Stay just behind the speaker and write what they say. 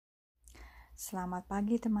Selamat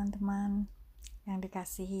pagi teman-teman yang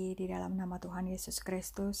dikasihi di dalam nama Tuhan Yesus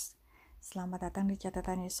Kristus. Selamat datang di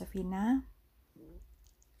Catatan Josephine.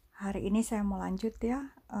 Hari ini saya mau lanjut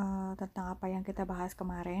tentang apa yang kita bahas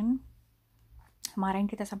kemarin. Kemarin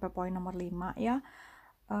kita sampai poin nomor 5 ya.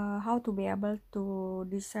 How to be able to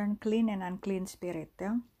discern clean and unclean spirit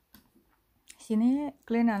ya. Sini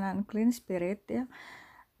clean and unclean spirit ya.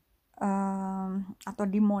 Atau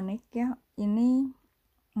demonic ya. Ini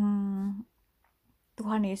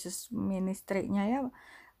Tuhan Yesus ministrinya ya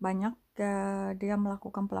banyak dia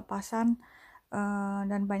melakukan pelepasan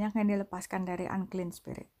dan banyak yang dilepaskan dari unclean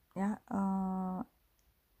spirit ya.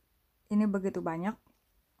 Ini begitu banyak,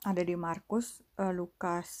 ada di Markus,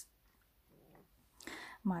 Lukas,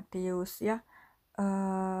 Matius ya.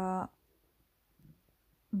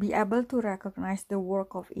 Be able to recognize the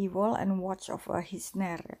work of evil and watch of his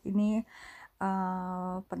snare. Ini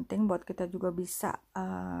penting buat kita juga bisa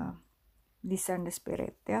discern the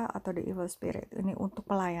spirit ya, atau the evil spirit. Ini untuk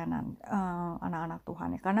pelayanan anak-anak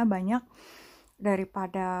Tuhan ya. Karena banyak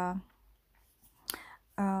daripada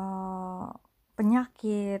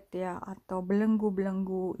penyakit ya atau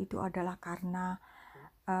belenggu-belenggu itu adalah karena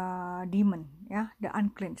demon ya, the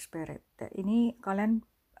unclean spirit. Ini kalian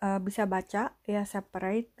bisa baca ya,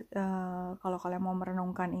 separate kalau kalian mau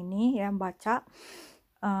merenungkan ini ya, baca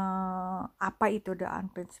apa itu the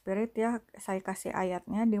unclean spirit ya. Saya kasih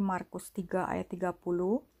ayatnya di Markus 3 ayat 30,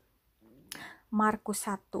 Markus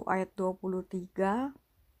 1 ayat 23,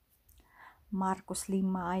 Markus 5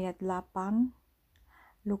 ayat 8,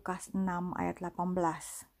 Lukas 6 ayat 18.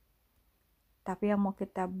 Tapi yang mau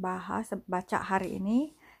kita bahas, baca hari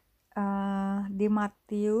ini di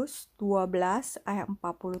Matius 12 ayat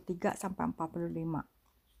 43 sampai 45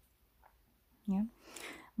 ya.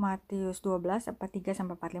 Matius 12 43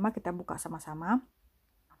 sampai 45 kita buka sama-sama.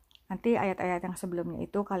 Nanti ayat-ayat yang sebelumnya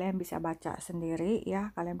itu kalian bisa baca sendiri ya,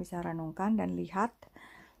 kalian bisa renungkan dan lihat.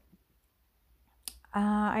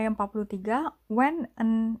 Ayat 43, when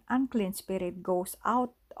an unclean spirit goes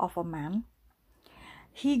out of a man,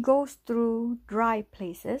 he goes through dry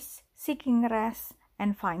places, seeking rest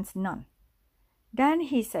and finds none. Then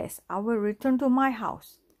he says, I will return to my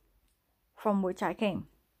house from which I came.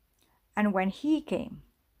 And when he came,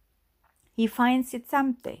 he finds it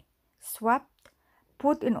empty, swept,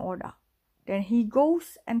 put in order. Then he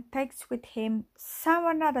goes and takes with him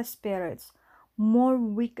 7 other spirits more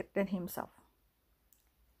wicked than himself.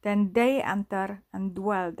 Then they enter and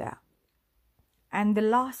dwell there. And the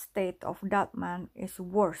last state of that man is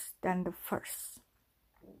worse than the first.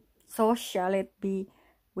 So shall it be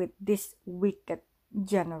with this wicked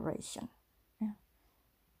generation.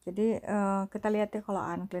 Jadi kita lihat ya, kalau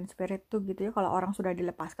unclean spirit tuh gitu ya, kalau orang sudah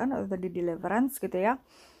dilepaskan atau di deliverance gitu ya,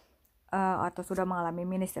 atau sudah mengalami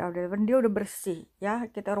ministry of deliverance, dia udah bersih ya,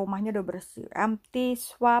 kita rumahnya udah bersih, empty,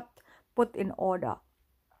 swept, put in order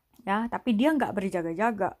ya. Tapi dia nggak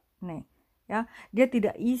berjaga-jaga nih ya, dia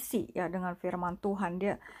tidak isi ya dengan firman Tuhan,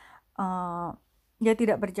 dia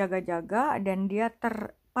tidak berjaga-jaga dan dia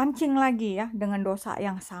terpancing lagi ya dengan dosa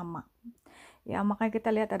yang sama. Ya, makanya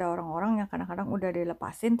kita lihat ada orang-orang yang kadang-kadang udah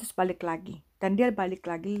dilepasin terus balik lagi, dan dia balik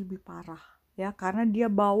lagi lebih parah ya, karena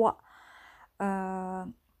dia bawa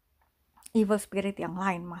evil spirit yang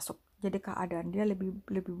lain masuk, jadi keadaan dia lebih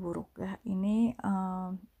buruk ya. Ini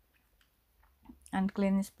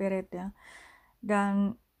unclean spirit ya.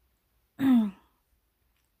 Dan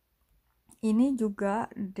ini juga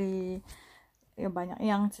ya banyak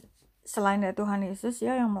yang selain dari Tuhan Yesus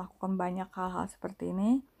ya yang melakukan banyak hal-hal seperti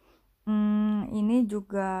ini. Ini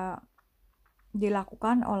juga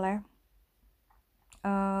dilakukan oleh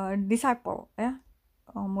disciple ya,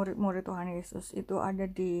 murid-murid Tuhan Yesus. Itu ada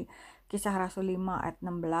di Kisah Rasul 5 ayat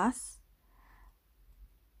 16.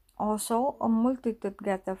 Also a multitude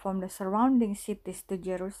gathered from the surrounding cities to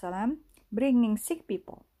Jerusalem, bringing sick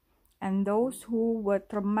people and those who were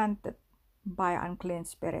tormented by unclean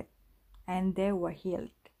spirit, and they were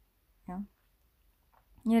healed ya.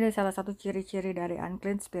 Ini ada salah satu ciri-ciri dari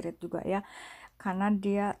unclean spirit juga ya, karena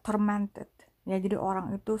dia tormented ya, jadi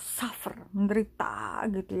orang itu suffer, menderita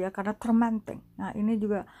gitu ya, karena tormenting. Nah ini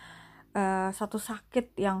juga satu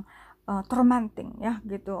sakit yang tormenting ya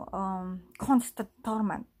gitu, constant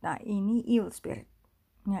torment. Nah ini evil spirit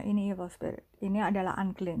ya, ini evil spirit, ini adalah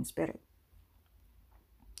unclean spirit.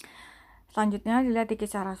 Selanjutnya dilihat di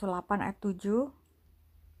Kisah Rasul 8 ayat 7,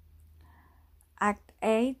 Act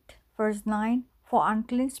 8 verse 9, for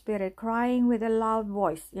unclean spirit crying with a loud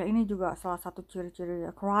voice. Ya ini juga salah satu ciri-ciri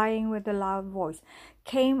ya, crying with a loud voice,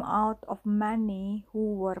 came out of many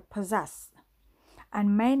who were possessed,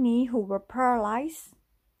 and many who were paralyzed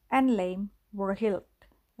and lame were healed.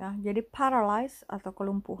 ya. Jadi paralyzed atau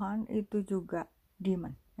kelumpuhan itu juga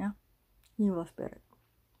demon, ya, evil spirit.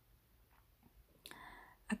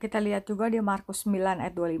 Kita lihat juga di Markus 9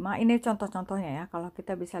 ayat 25. Ini contoh-contohnya ya, kalau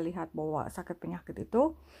kita bisa lihat bahwa sakit penyakit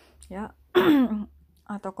itu ya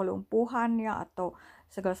atau kelumpuhan ya atau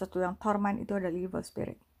segala sesuatu yang torment itu adalah evil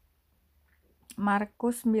spirit.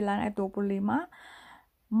 Markus 9 ayat 25,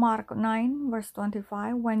 Mark 9 verse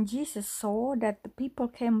 25, when Jesus saw that the people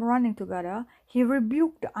came running together, he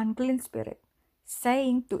rebuked the unclean spirit,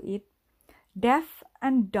 saying to it, deaf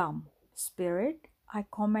and dumb spirit, I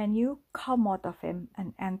command you, come out of him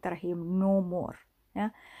and enter him no more.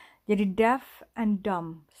 Ya, jadi deaf and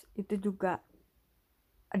dumb itu juga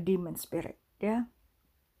a demon spirit. Ya,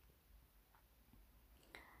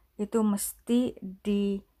 itu mesti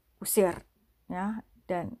diusir. Ya,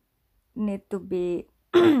 dan need to be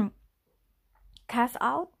cast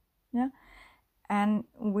out. Ya, and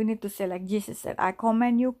we need to say like Jesus said, I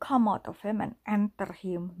command you, come out of him and enter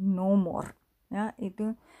him no more. Ya,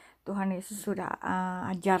 itu Tuhan Yesus sudah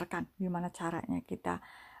ajarkan gimana caranya kita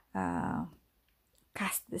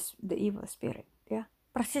cast the evil spirit, ya.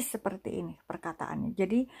 Persis seperti ini perkataannya.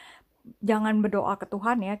 Jadi jangan berdoa ke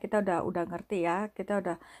Tuhan ya. Kita udah ngerti ya.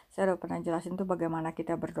 Saya udah pernah jelasin tuh bagaimana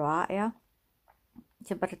kita berdoa ya.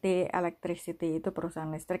 Seperti electricity itu perusahaan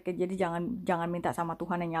listrik. Jadi jangan minta sama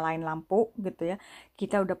Tuhan yang nyalain lampu gitu ya.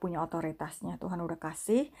 Kita udah punya otoritasnya. Tuhan udah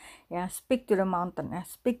kasih ya, speak to the mountain ya,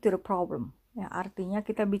 speak to the problem. Ya, artinya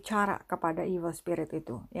kita bicara kepada evil spirit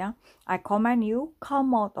itu ya. I command you,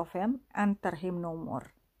 come out of him, enter him no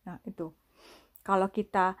more. Nah, itu. Kalau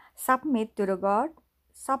kita submit to the God,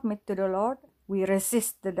 submit to the Lord, we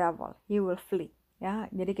resist the devil, he will flee. Ya,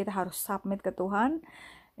 jadi kita harus submit ke Tuhan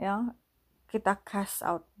ya. Kita cast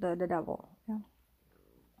out the devil ya.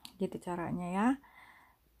 Gitu caranya ya.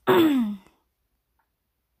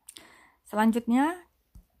 Selanjutnya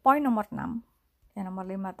poin nomor 6. Ya, nomor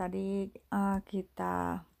 5 tadi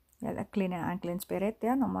kita ya, clean and unclean spirit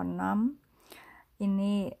ya. Nomor 6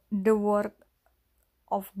 ini the word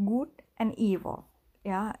of good and evil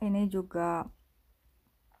ya. Ini juga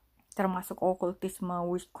termasuk occultism,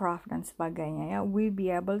 witchcraft dan sebagainya ya. We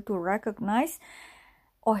be able to recognize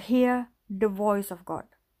or hear the voice of God,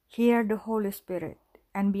 hear the Holy Spirit,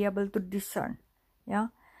 and be able to discern.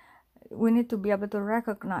 Yeah, we need to be able to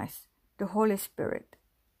recognize the Holy Spirit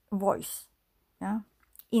voice. Yeah,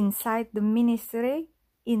 inside the ministry,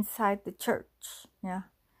 inside the church. Yeah.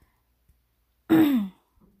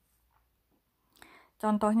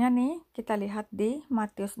 Contohnya nih kita lihat di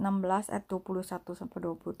Matius 16 ayat 21 sampai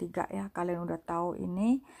 23 ya. Kalian udah tahu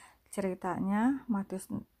ini ceritanya. Matius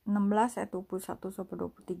 16 ayat 21 sampai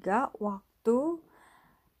 23 waktu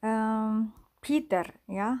Peter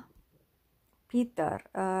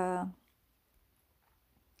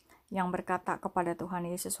yang berkata kepada Tuhan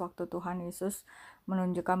Yesus waktu Tuhan Yesus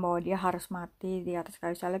menunjukkan bahwa dia harus mati di atas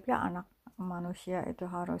kayu salib ya, anak manusia itu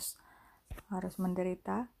harus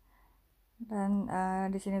menderita. Dan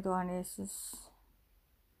di sini Tuhan Yesus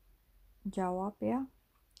jawab ya.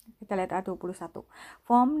 Kita lihat ayat 21.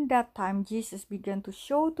 From that time Jesus began to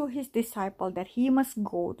show to his disciple that he must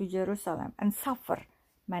go to Jerusalem and suffer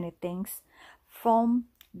many things from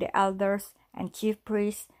the elders and chief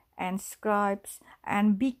priests and scribes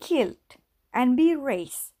and be killed and be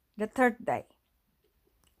raised the third day.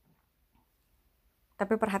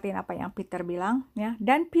 Tapi perhatiin apa yang Peter bilang ya.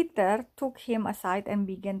 Then Peter took him aside and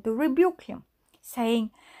began to rebuke him, saying,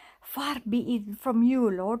 far be it from you,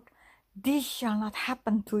 Lord, this shall not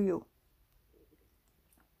happen to you.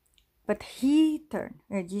 But he turned,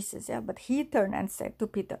 but he turned and said to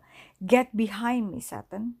Peter, get behind me,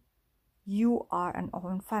 Satan. You are an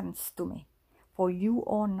offense to me, for you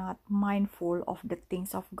are not mindful of the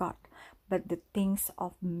things of God, but the things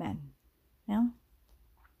of men. Ya.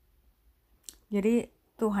 Jadi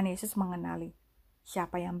Tuhan Yesus mengenali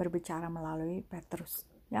siapa yang berbicara melalui Petrus,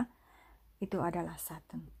 ya. Itu adalah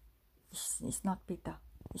Satan. It's not Peter,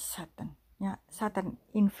 it's Satan. Ya, Satan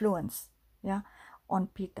influence ya on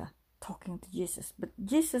Peter talking to Jesus, but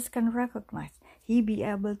Jesus can recognize. He be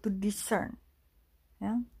able to discern.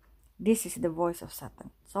 Ya. This is the voice of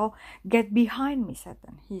Satan. So, get behind me,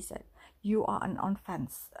 Satan, he said. You are an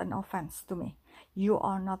offense to me. You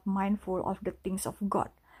are not mindful of the things of God,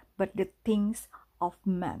 but the things of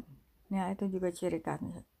man. Ya, itu juga ciri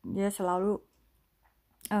khasnya. Dia selalu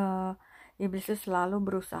iblis itu selalu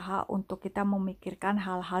berusaha untuk kita memikirkan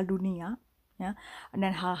hal-hal dunia ya,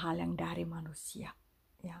 dan hal-hal yang dari manusia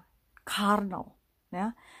ya, carnal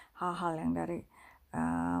ya, hal-hal yang dari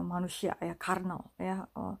manusia ya, carnal ya,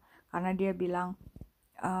 karena dia bilang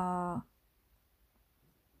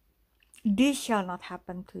this shall not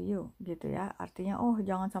happen to you, gitu ya. Artinya, oh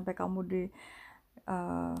jangan sampai kamu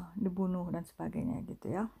dibunuh dan sebagainya,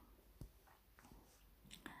 gitu ya.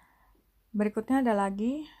 Berikutnya ada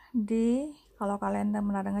lagi kalau kalian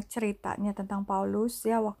pernah dengar ceritanya tentang Paulus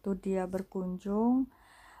ya, waktu dia berkunjung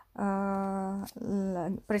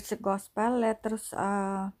preach the gospel, terus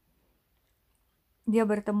dia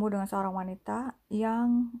bertemu dengan seorang wanita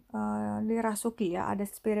yang dirasuki ya, ada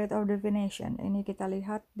spirit of divination. Ini kita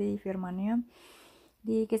lihat di firman-Nya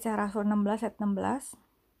di Kisah Rasul 16 ayat 16.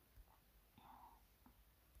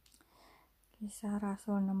 Kisah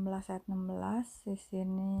Rasul 16 ayat 16 di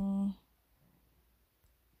sini.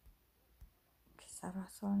 Kisah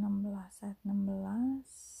Rasul 16 ayat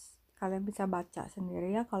 16. Kalian bisa baca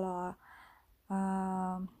sendiri ya, kalau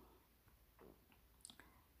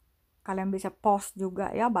kalian bisa pause juga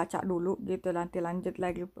ya, baca dulu gitu, nanti lanjut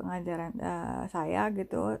lagi pengajaran saya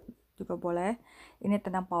gitu juga boleh. Ini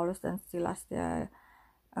tentang Paulus dan Silas ya,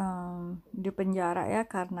 di penjara ya,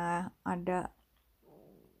 karena ada,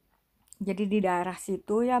 jadi di daerah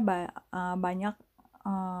situ ya banyak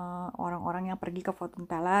orang-orang yang pergi ke fortune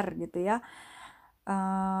teller gitu ya,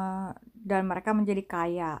 dan mereka menjadi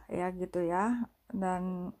kaya ya gitu ya,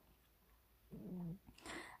 dan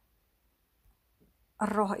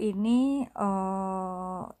roh ini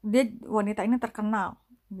wanita ini terkenal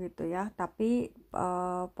gitu ya, tapi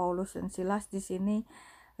Paulus dan Silas di sini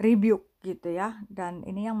rebuke gitu ya, dan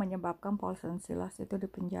ini yang menyebabkan Paulus dan Silas itu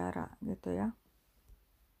dipenjara gitu ya.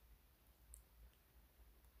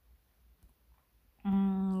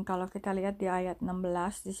 Kalau kita lihat di ayat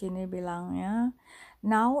 16 di sini bilangnya,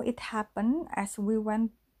 now it happened as we went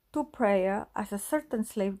to prayer, as a certain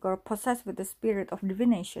slave girl possessed with the spirit of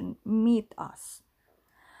divination meet us,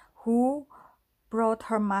 who brought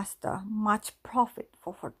her master much profit for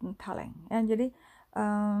fortune telling. Ya, jadi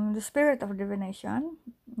the spirit of divination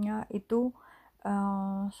ya itu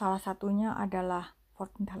salah satunya adalah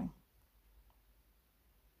fortune telling.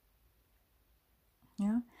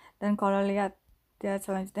 Ya, dan kalau lihat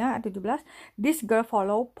selanjutnya ayat 17, this girl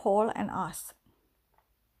follow Paul and us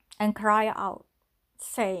and cry out,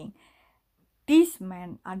 saying, these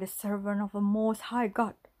men are the servant of the Most High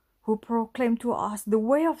God, who proclaim to us the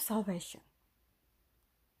way of salvation.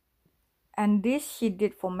 And this she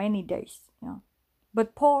did for many days. Yeah.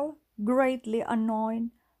 But Paul, greatly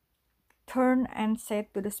annoyed, turned and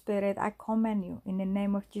said to the spirit, I command you in the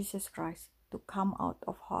name of Jesus Christ to come out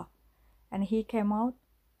of her. And he came out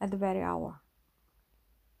at the very hour.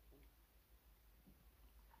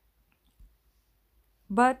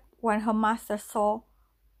 But when her master saw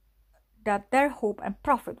that their hope and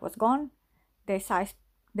profit was gone, they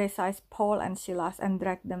seized Paul and Silas and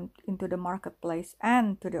dragged them into the marketplace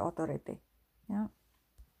and to the authority. Ya.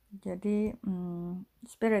 Jadi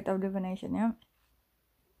spirit of divination ya,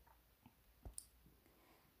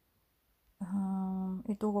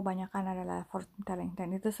 itu kebanyakan adalah fortune telling,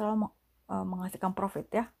 dan itu selalu menghasilkan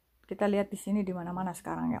profit ya. Kita lihat di sini di mana-mana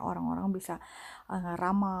sekarang ya, orang-orang bisa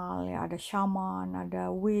ngeramal ya, ada shaman, ada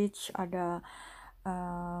witch, ada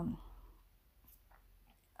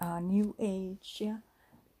new age ya,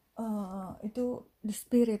 itu the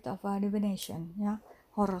spirit of divination ya,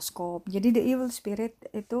 horoskop. Jadi the evil spirit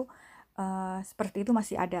itu seperti itu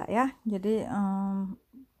masih ada ya. Jadi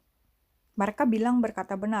mereka bilang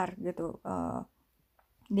berkata benar gitu,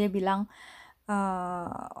 dia bilang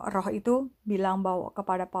roh itu bilang bahwa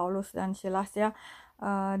kepada Paulus dan Silas ya,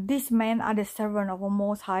 these men are the servant of the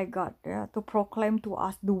Most High God ya, to proclaim to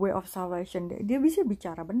us the way of salvation. Dia bisa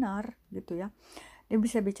bicara benar gitu ya, dia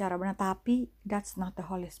bisa bicara benar, tapi that's not the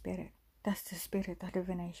Holy Spirit, that's the spirit of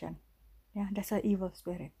divination ya, that's an evil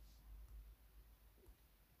spirit.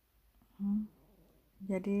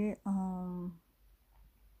 Jadi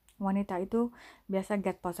wanita itu biasa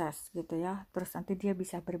get possessed gitu ya, terus nanti dia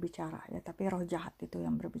bisa berbicara ya, tapi roh jahat itu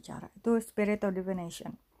yang berbicara, itu spirit of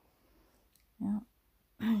divination ya.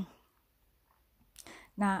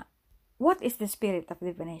 Nah, what is the spirit of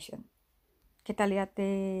divination? Kita lihat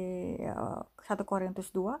di 1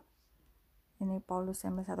 Korintus 2. Ini Paulus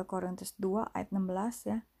yang 1 Korintus 2 ayat 16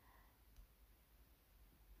 ya.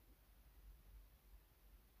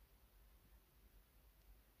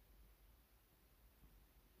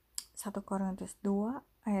 Satu Korintus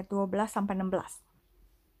 2 ayat 12 sampai 16.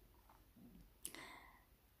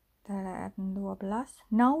 Ayat 12.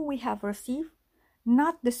 Now we have received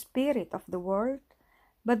not the spirit of the world,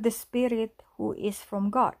 but the Spirit who is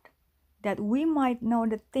from God, that we might know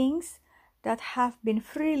the things that have been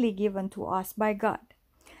freely given to us by God.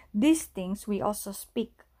 These things we also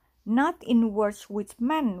speak, not in words which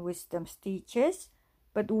man wisdom teaches,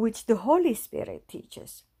 but which the Holy Spirit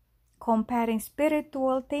teaches, comparing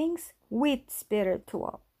spiritual things with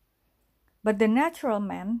spiritual. But the natural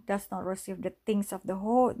man does not receive the things of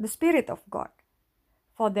the Spirit of God,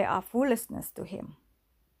 for they are foolishness to him.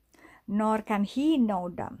 Nor can he know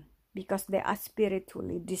them, because they are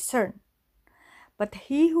spiritually discerned. But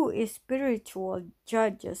he who is spiritual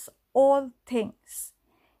judges all things,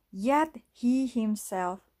 yet he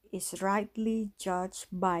himself is rightly judged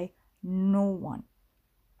by no one.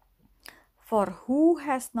 For who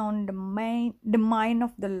has known the mind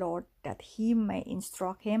of the Lord, that he may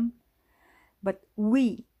instruct him? But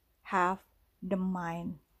we have the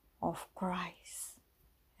mind of Christ.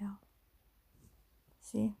 Yeah.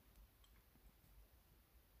 See?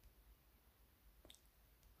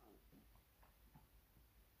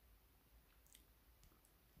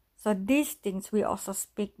 So these things we also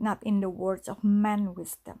speak not in the words of man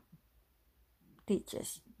wisdom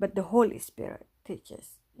teaches, but the Holy Spirit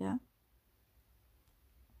teaches. Yeah.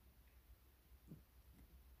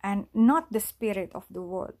 And not the spirit of the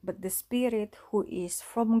world, but the Spirit who is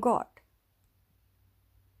from God.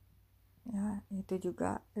 Ya, itu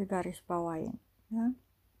juga garis bawain. Ya.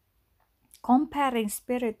 Comparing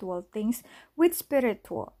spiritual things with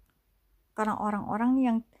spiritual. Karena orang-orang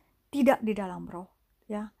yang tidak di dalam roh,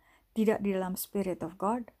 ya, tidak di dalam Spirit of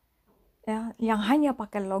God, ya, yang hanya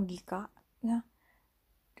pakai logika, ya,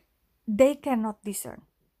 they cannot discern,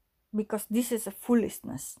 because this is a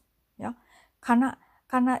foolishness, ya. Karena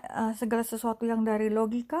segala sesuatu yang dari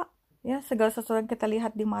logika, ya, segala sesuatu yang kita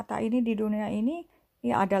lihat di mata ini, di dunia ini,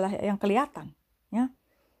 ya, adalah yang kelihatan, ya.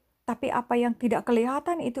 Tapi apa yang tidak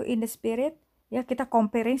kelihatan itu in the spirit, ya, kita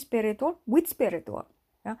comparing spiritual with spiritual,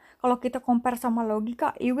 ya. Kalau kita compare sama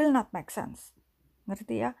logika, it will not make sense,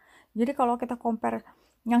 ngerti ya? Jadi kalau kita compare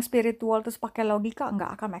yang spiritual terus pakai logika,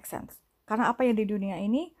 nggak akan make sense. Karena apa yang di dunia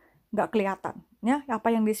ini nggak kelihatan, ya.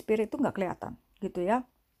 Apa yang di spirit itu nggak kelihatan, gitu ya.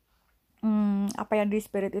 Apa yang di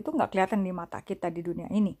spirit itu nggak kelihatan di mata kita di dunia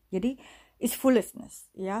ini. Jadi it's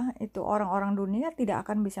foolishness, ya. Itu orang-orang dunia tidak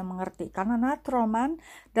akan bisa mengerti, karena natural man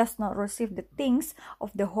does not receive the things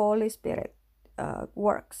of the Holy Spirit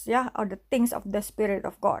works, ya, or the things of the Spirit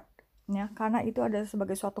of God, ya. Karena itu adalah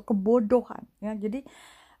sebagai suatu kebodohan, ya. Jadi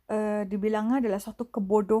dibilangnya adalah suatu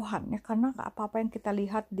kebodohan, ya, karena apa-apa yang kita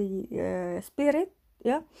lihat di spirit,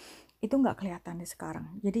 ya, itu nggak kelihatan di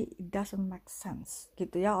sekarang. Jadi it doesn't make sense,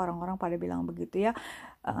 gitu ya. Orang-orang pada bilang begitu, ya,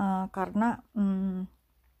 karena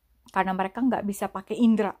mereka nggak bisa pakai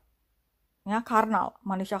indera, ya, karnal,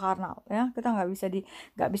 manusia karnal, ya. Kita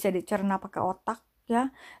nggak bisa dicerna pakai otak,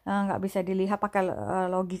 ya, nggak bisa dilihat pakai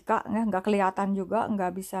logika, ya, nggak kelihatan juga,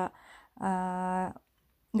 nggak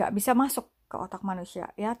bisa masuk ke otak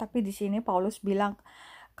manusia, ya. Tapi di sini Paulus bilang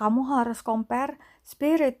kamu harus compare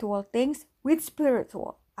spiritual things with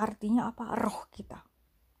spiritual. Artinya apa? Roh kita.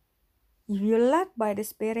 If you led by the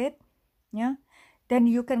Spirit, ya,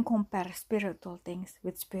 then you can compare spiritual things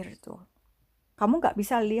with spiritual. Kamu nggak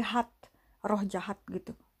bisa lihat roh jahat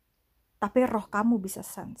gitu, tapi roh kamu bisa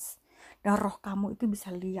sense, dan roh kamu itu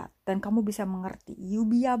bisa lihat, dan kamu bisa mengerti. You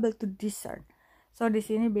be able to discern. So di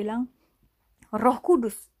sini bilang Roh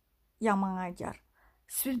Kudus yang mengajar.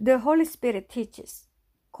 The Holy Spirit teaches,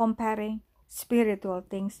 comparing spiritual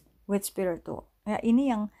things with spiritual. Ya, ini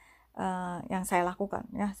yang saya lakukan,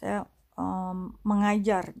 ya. Saya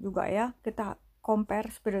mengajar juga, ya. Kita compare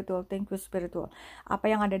spiritual things with spiritual. Apa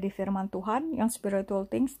yang ada di firman Tuhan, yang spiritual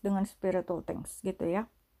things dengan spiritual things, gitu ya.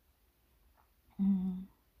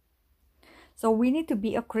 So we need to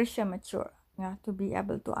be a Christian mature, ya, to be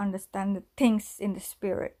able to understand the things in the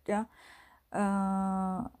spirit, ya.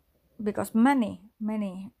 Because many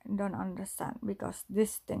don't understand, because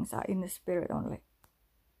these things are in the spirit only.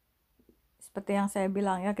 Seperti yang saya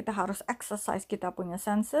bilang, ya, kita harus exercise kita punya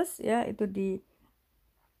senses, ya, itu di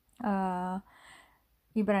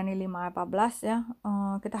Ibrani 5:14, ya.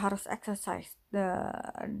 Kita harus exercise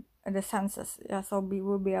the senses, ya, so we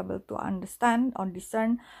will be able to understand or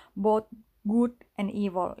discern both good and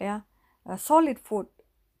evil, ya. Solid food,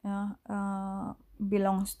 ya,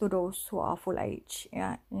 belongs to those who are full age,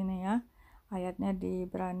 ya. Ini, ya, ayatnya di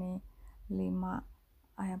Ibrani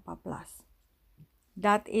 5:14.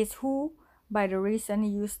 That is who by the reason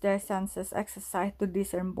use their senses exercise to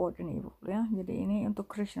discern both and evil, ya. Jadi ini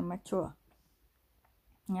untuk Christian mature,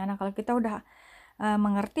 ya. Nah, kalau kita udah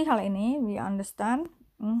mengerti hal ini, we understand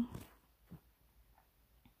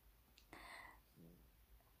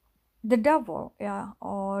the devil, ya,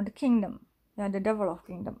 or the kingdom, ya, the devil of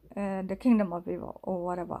kingdom, the kingdom of evil, or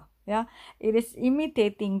whatever, ya. It is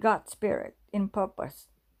imitating God's spirit in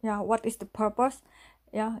purpose, ya. What is the purpose?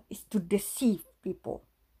 Ya, is to deceive people,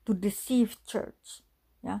 to deceive church,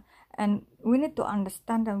 ya. And we need to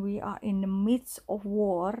understand that we are in the midst of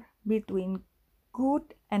war, between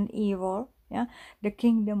good and evil, the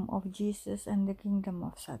kingdom of Jesus and the kingdom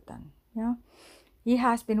of Satan. He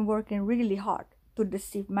has been working really hard to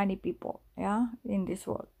deceive many people in this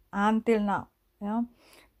world until now.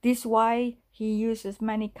 This is why he uses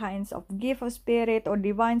many kinds of gift of spirit or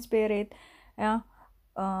divine spirit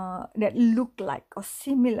that look like or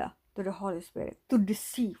similar to the Holy Spirit to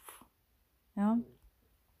deceive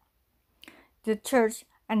the church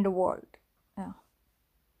and the world.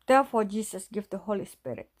 Therefore Jesus give the Holy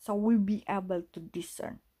Spirit so we be able to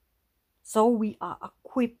discern, so we are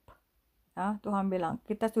equipped. Tuhan bilang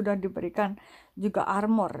kita sudah diberikan juga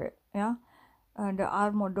armor, the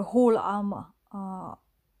armor, the whole armor.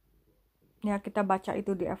 Kita baca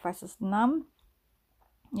itu di Efesus 6.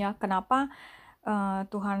 Kenapa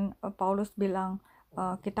Tuhan Paulus bilang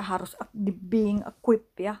kita harus being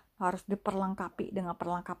equipped, harus diperlengkapi dengan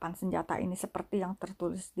perlengkapan senjata ini seperti yang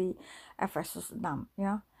tertulis di Efesus 6.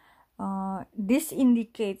 This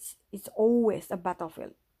indicates it's always a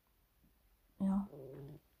battlefield.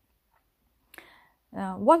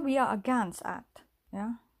 What we are against at,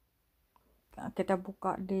 kita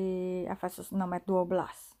buka di Efesus 6 ayat 12.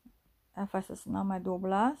 Efesus 6 ayat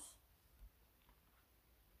 12.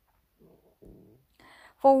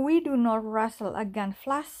 For we do not wrestle against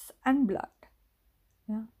flesh and blood,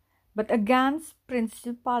 but against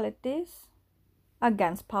principalities,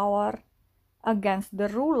 against power, against the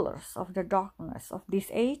rulers of the darkness of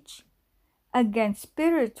this age, against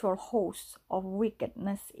spiritual hosts of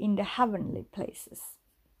wickedness in the heavenly places.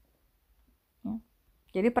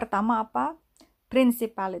 Jadi pertama apa?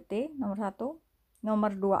 Principality, nomor 1.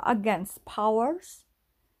 Nomor 2, against powers.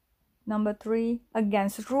 Number 3,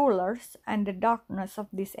 against rulers and the darkness of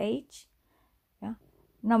this age.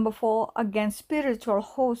 Number 4, against spiritual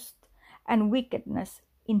hosts and wickedness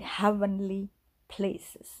in heavenly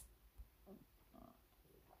places.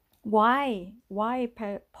 Why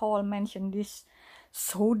Paul mentioned this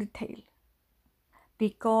so detailed?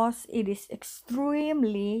 Because it is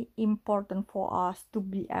extremely important for us to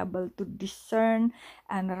be able to discern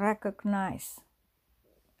and recognize.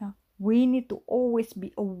 We need to always be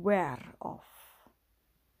aware of.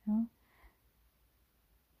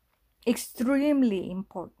 Extremely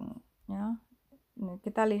important.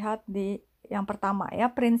 Kita lihat di yang pertama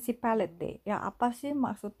principality. Apa sih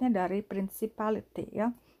maksudnya dari principality?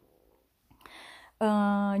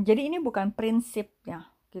 Jadi ini bukan prinsipnya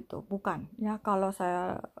gitu, bukan. Kalau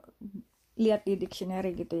saya lihat di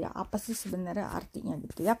dictionary gitu apa sih sebenarnya artinya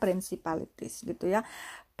gitu principalities gitu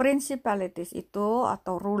Principalities itu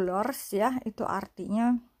atau rulers itu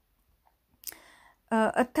artinya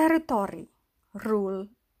a territory ruled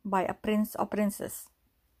by a prince or princess,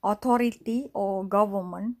 authority or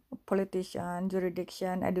government, politician,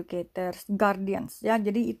 jurisdiction, educators, guardians.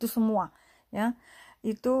 Jadi itu semua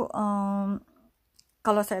itu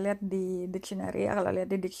kalau saya lihat di dictionary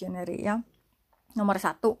nomor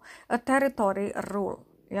 1, a territory rule.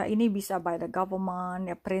 Ini bisa by the government,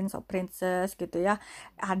 prince or princess gitu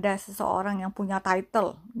Ada seseorang yang punya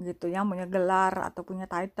title gitu punya gelar atau punya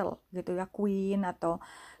title gitu queen atau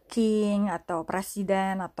king atau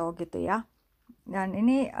presiden atau gitu Dan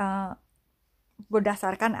ini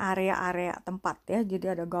berdasarkan area-area tempat Jadi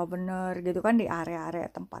ada governor gitu kan di area-area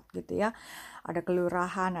tempat gitu Ada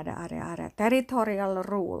kelurahan, ada area-area territorial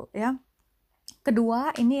rule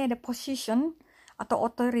Kedua, ini ada position atau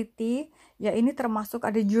authority, ini termasuk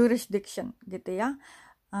ada jurisdiction gitu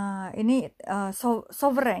Ini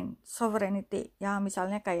sovereignty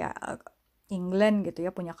misalnya kayak England gitu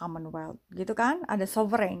punya Commonwealth gitu kan, ada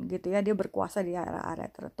sovereign gitu dia berkuasa di area-area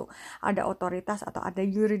tertentu, ada otoritas atau ada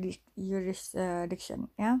jurisdiction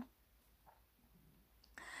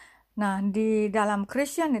Nah, di dalam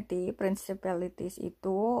Christianity, principalities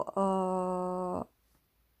itu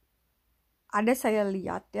ada saya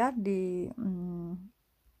lihat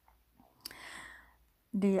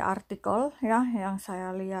di artikel yang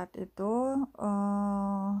saya lihat itu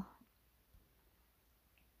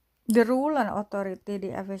the rule and authority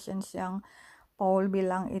di Ephesians yang Paul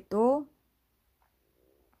bilang itu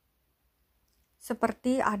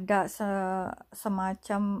seperti ada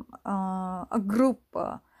semacam a group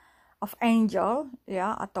of angel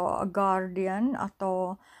atau a guardian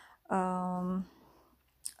atau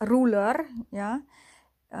ruler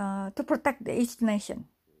to protect each nation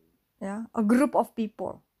a group of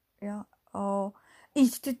people or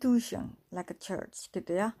institution like a church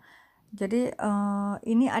gitu jadi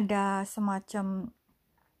ini ada semacam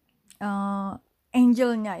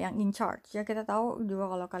angelnya yang in charge kita tahu juga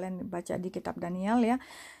kalau kalian baca di kitab Daniel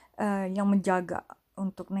yang menjaga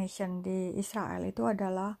untuk nation di Israel itu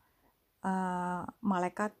adalah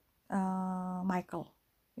malaikat Michael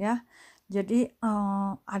ya. Jadi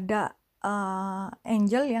ada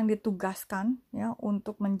angel yang ditugaskan ya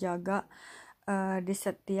untuk menjaga di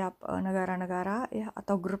setiap negara-negara ya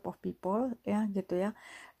atau group of people ya gitu ya.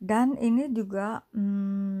 Dan ini juga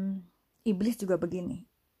iblis juga begini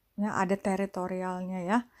ya, ada teritorialnya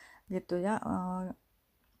ya gitu ya,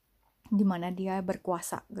 di mana dia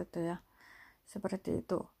berkuasa gitu ya, seperti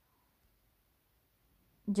itu.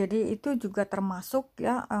 Jadi itu juga termasuk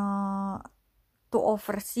ya, to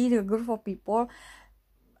oversee the group of people.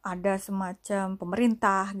 Ada semacam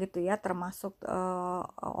pemerintah gitu ya, termasuk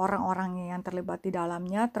orang-orang yang terlibat di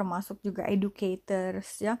dalamnya, termasuk juga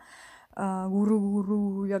educators ya,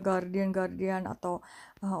 guru-guru ya, guardian-guardian atau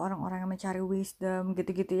orang-orang yang mencari wisdom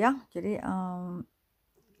gitu-gitu ya. Jadi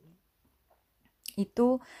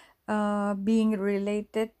itu being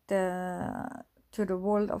related to the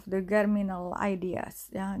world of the germinal ideas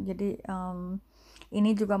ya. Jadi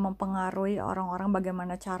ini juga mempengaruhi orang-orang,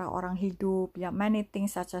 bagaimana cara orang hidup ya, many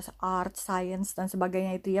things such as art, science dan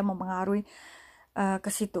sebagainya itu ya mempengaruhi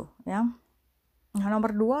ke situ ya. Nah,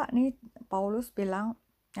 nomor 2 nih Paulus bilang,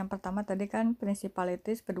 yang pertama tadi kan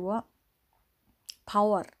principalities, kedua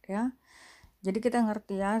power ya. Jadi kita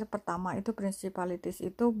ngerti ya, pertama itu principalities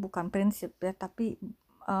itu bukan prinsip ya, tapi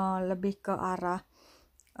lebih ke arah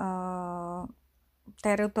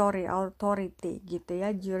territory, authority gitu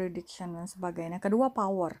ya, jurisdiction dan sebagainya. Kedua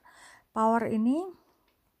power ini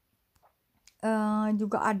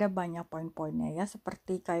juga ada banyak poin-poinnya ya,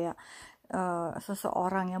 seperti kayak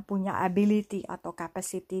seseorang yang punya ability atau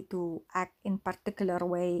capacity to act in particular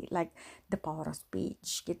way, like the power of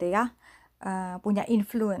speech gitu ya, punya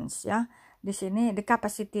influence ya. Di sini the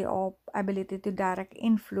capacity of ability to direct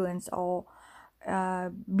influence or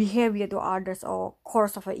behavior to others or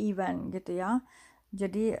course of an event gitu ya.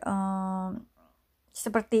 Jadi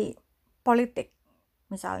seperti politik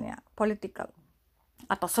misalnya, political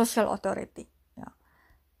atau social authority ya,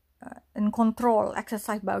 in control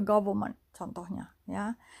exercised by government contohnya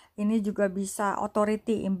ya. Ini juga bisa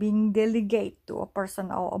authority in being delegate to a person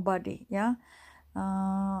or a body ya,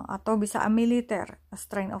 atau bisa a military, a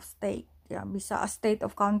strength of state ya, bisa a state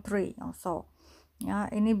of country also ya.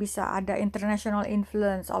 Ini bisa ada international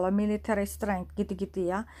influence or military strength gitu-gitu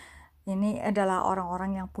ya. Ini adalah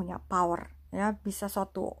orang-orang yang punya power ya, bisa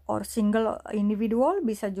suatu or single individual,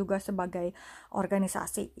 bisa juga sebagai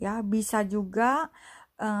organisasi ya, bisa juga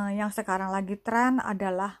yang sekarang lagi tren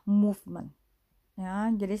adalah movement ya.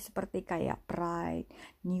 Jadi seperti kayak pride,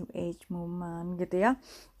 new age movement gitu ya,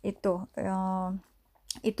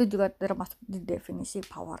 itu juga termasuk di definisi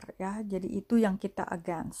power ya. Jadi itu yang kita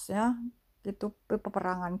against ya, itu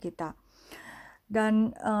peperangan kita.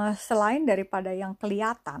 Dan selain daripada yang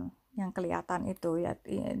kelihatan itu ya,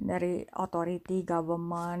 dari authority,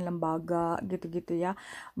 government, lembaga gitu-gitu ya,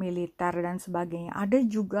 militer dan sebagainya, ada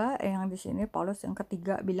juga yang di sini Paulus yang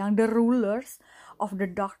ketiga bilang the rulers of the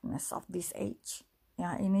darkness of this age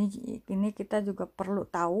ya. Ini kita juga perlu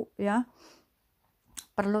tahu ya,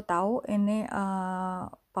 ini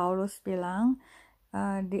Paulus bilang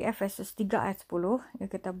di Efesus 3 ayat 10 ya.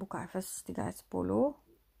 Kita buka Efesus 3 ayat 10.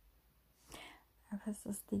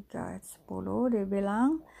 Efesus 3 ayat 10, dia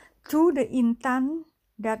bilang, to the intent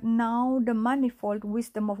that now the manifold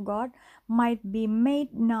wisdom of God might be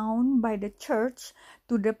made known by the church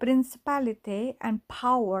to the principality and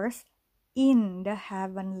powers in the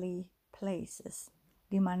heavenly places.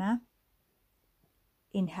 Di mana?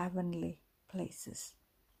 In heavenly places.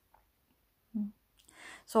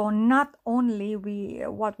 So not only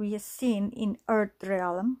what we have seen in earth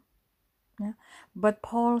realm, yeah, but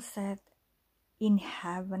Paul said in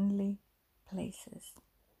heavenly places,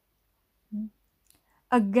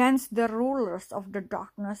 against the rulers of the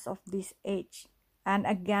darkness of this age and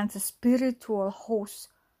against the spiritual hosts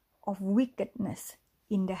of wickedness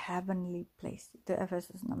in the heavenly place. Itu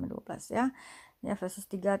Efesus 6 ayat 12 ya. Efesus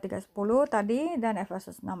 3 10 tadi, dan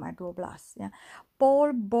Efesus 6 ayat 12 ya.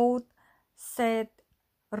 Paul both said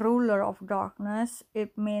ruler of darkness,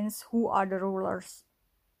 it means who are the rulers,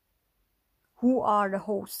 who are the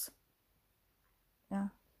hosts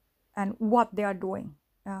ya, and what they are doing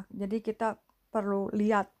ya. Jadi kita perlu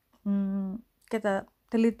lihat, kita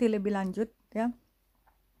teliti lebih lanjut ya,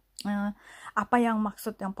 apa yang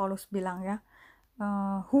maksud yang Paulus bilang ya,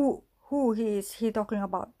 who he talking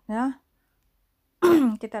about ya.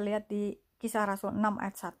 Kita lihat di Kisah Rasul 6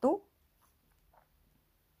 ayat 1.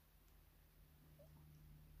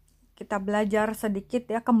 Kita belajar sedikit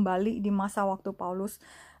ya, kembali di masa waktu Paulus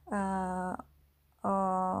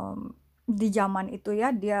di zaman itu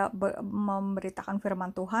ya, dia memberitakan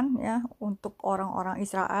firman Tuhan ya untuk orang-orang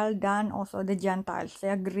Israel dan also the Gentiles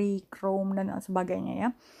ya, Greek, Rome dan sebagainya ya.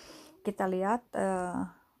 Kita lihat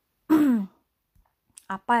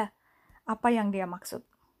apa yang dia maksud.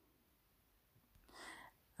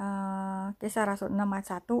 Kisah Rasul 6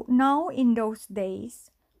 ayat 1. Now in those days,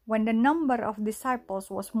 when the number of disciples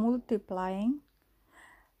was multiplying,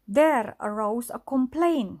 there arose a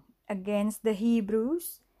complaint against the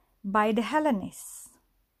Hebrews by the Hellenists,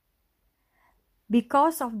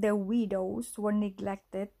 because of their widows were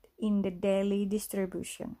neglected in the daily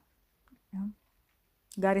distribution.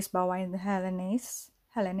 Garis bawain the Hellenist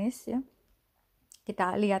ya.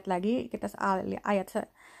 Kita lihat lagi, ayat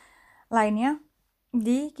lainnya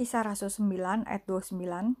di Kisah Rasul 9 ayat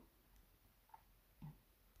 29.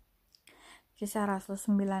 Kisah Rasul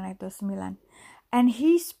 9 ayat 29. And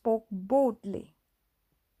he spoke boldly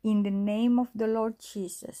in the name of the Lord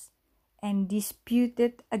Jesus and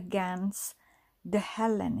disputed against the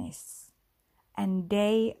Hellenists, and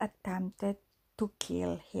they attempted to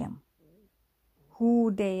kill him.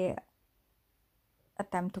 Who they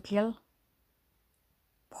attempt to kill?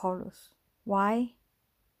 Paulus. Why?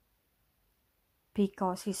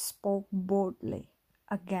 Because he spoke boldly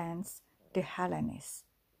against the Hellenists.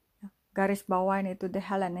 Garis bawain itu the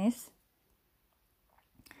Hellenists.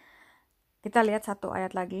 Kita lihat satu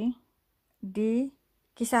ayat lagi di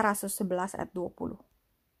Kisah Rasul 11 ayat 20.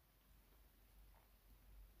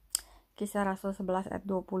 Kisah Rasul 11 ayat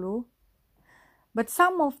 20. But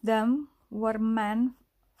some of them were men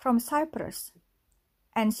from Cyprus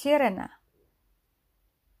and Cyrene,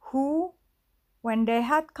 who, when they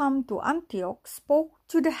had come to Antioch, spoke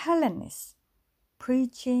to the Hellenists,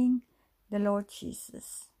 preaching the Lord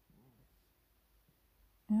Jesus.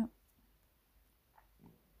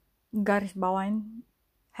 Garis bawain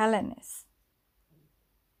Hellenists.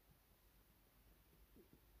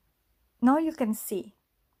 Now you can see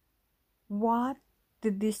what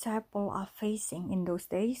the disciples are facing in those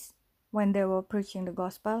days when they were preaching the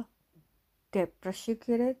gospel. They're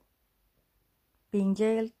persecuted, being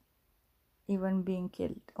jailed, even being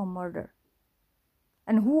killed or murdered.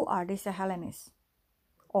 And who are these Hellenists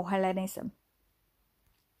or Hellenism?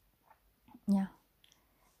 Ya,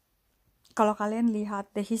 kalau kalian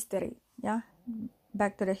lihat the history, ya,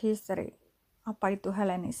 back to the history, apa itu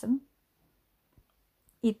Hellenism?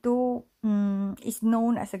 Itu is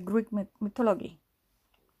known as a Greek mythology.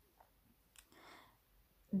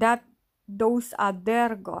 That those are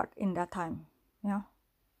their god in that time. Ya,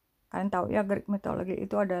 kalian tahu ya, Greek mythology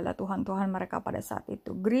itu adalah tuhan-tuhan mereka pada saat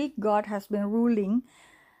itu. Greek god has been ruling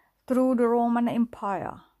through the Roman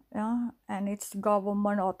Empire, ya, and its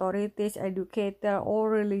government authorities, educator, all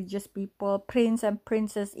religious people, prince and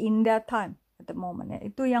princess in that time at the moment. Ya,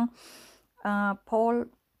 itu yang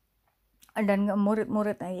Paul dan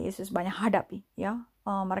murid-muridnya Yesus banyak hadapi, ya.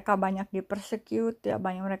 Mereka banyak dipersecute, ya,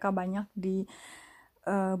 mereka banyak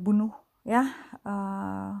dibunuh, ya,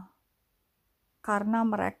 karena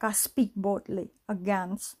mereka speak boldly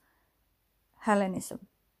against Hellenism,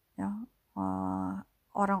 ya.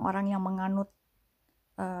 Orang-orang yang menganut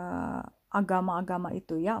agama-agama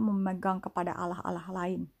itu, ya, memegang kepada allah-allah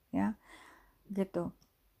lain, ya, gitu.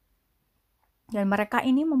 Dan mereka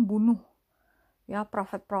ini membunuh, ya,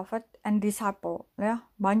 prophet-prophet and disciple, ya,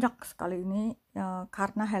 banyak sekali ini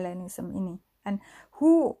karena Hellenism ini. And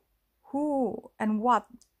who and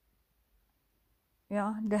what,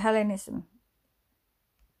 ya, the Hellenism,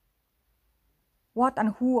 what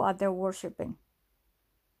and who are they worshiping?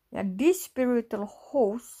 Ya, this spiritual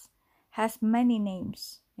host has many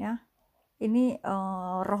names, ya. Ini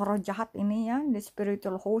roh-roh jahat ini, ya, the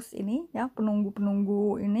spiritual host ini, ya,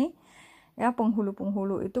 penunggu-penunggu ini, ya,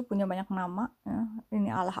 penghulu-penghulu itu punya banyak nama, ya.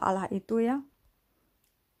 Ini allah-allah itu, ya.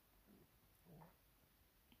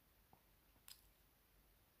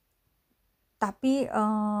 Tapi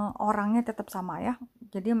orangnya tetap sama, ya.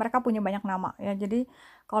 Jadi mereka punya banyak nama, ya. Jadi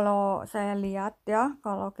kalau saya lihat, ya,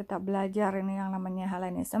 kalau kita belajar ini yang namanya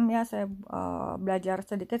Hellenism, ya, saya belajar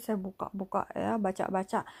sedikit, saya buka-buka, ya,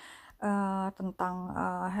 baca-baca tentang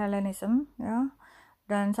Hellenism, ya.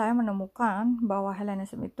 Dan saya menemukan bahwa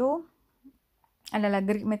Hellenism itu adalah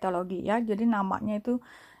Greek mythology, ya. Jadi namanya itu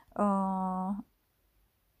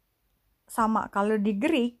sama. Kalau di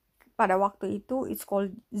Greek pada waktu itu it's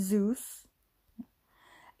called Zeus.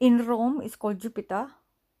 In Rome it's called Jupiter.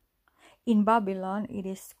 In Babylon it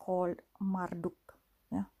is called Marduk,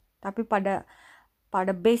 ya. Tapi pada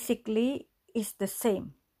basically is the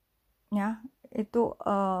same, ya. Itu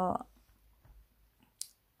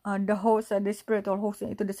the host, the spiritual host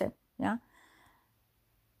itu the same, ya.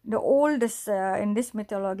 The oldest in this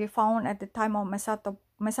mythology found at the time of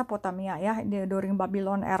Mesopotamia, ya, during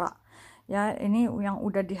Babylon era, ya. Ini yang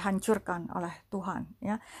udah dihancurkan oleh Tuhan,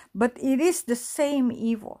 ya. But it is the same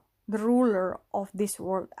evil, the ruler of this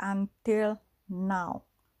world until now,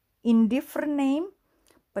 in different name,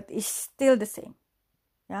 but is still the same.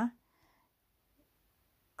 Ya,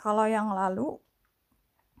 kalau yang lalu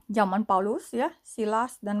zaman Paulus ya,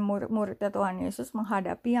 Silas dan murid-muridnya Tuhan Yesus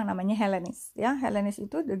menghadapi yang namanya Hellenis ya. Hellenis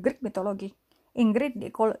itu the Greek mythology. Inggris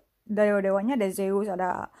dewa-dewanya ada Zeus,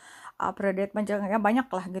 ada Aphrodite, banyak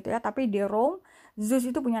lah gitu ya. Tapi di Rome Zeus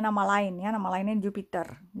itu punya nama lain ya, nama lainnya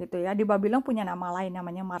Jupiter gitu ya. Di Babylon punya nama lain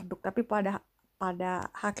namanya Marduk, tapi pada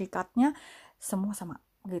hakikatnya semua sama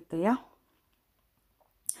gitu ya.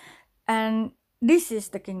 And this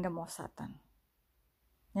is the kingdom of Satan.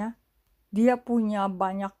 Ya. Dia punya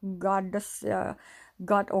banyak goddess ya,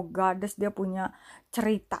 god or goddess, dia punya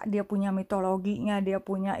cerita, dia punya mitologinya, dia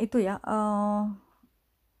punya itu ya,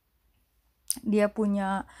 dia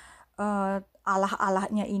punya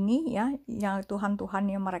Allah-Allahnya ini ya, yang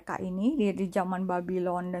Tuhan-Tuhannya mereka ini di zaman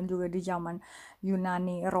Babylon dan juga di zaman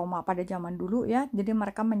Yunani, Roma pada zaman dulu ya. Jadi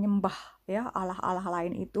mereka menyembah ya Allah-Allah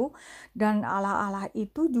lain itu, dan Allah-Allah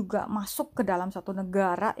itu juga masuk ke dalam satu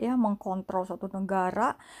negara ya, mengkontrol satu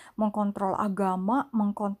negara, mengkontrol agama,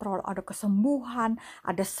 mengkontrol ada kesembuhan,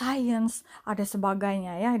 ada sains, ada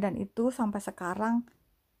sebagainya ya, dan itu sampai sekarang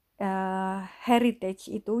heritage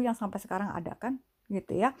itu yang sampai sekarang ada kan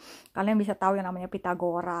gitu ya. Kalian bisa tahu yang namanya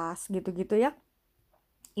Pitagoras gitu-gitu ya.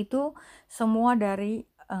 Itu semua dari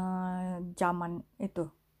zaman itu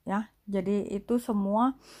ya. Jadi itu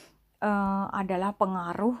semua adalah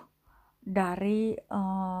pengaruh dari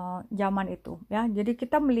zaman itu ya. Jadi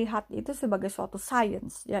kita melihat itu sebagai suatu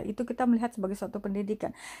science ya. Itu kita melihat sebagai suatu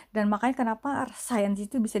pendidikan. Dan makanya kenapa science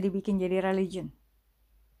itu bisa dibikin jadi religion.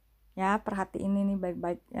 Ya, perhatiin ini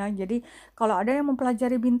baik-baik ya. Jadi kalau ada yang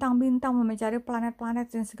mempelajari bintang-bintang, mencari planet-planet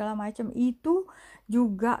dan segala macam, itu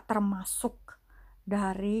juga termasuk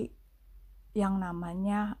dari yang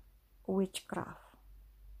namanya witchcraft.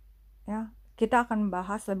 Ya, kita akan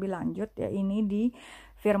bahas lebih lanjut ya ini di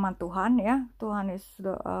firman Tuhan ya. Tuhan Yesus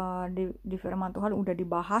di firman Tuhan udah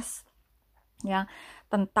dibahas ya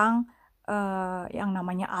tentang yang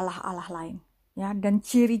namanya Allah-Allah lain. Ya, dan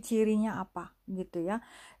ciri-cirinya apa gitu ya.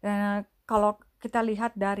 Kalau kita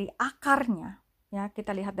lihat dari akarnya ya,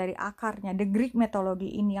 the Greek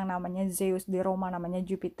mythology ini yang namanya Zeus, di Roma namanya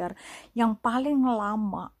Jupiter, yang paling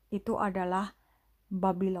lama itu adalah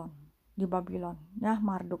Babylon, di Babylon ya,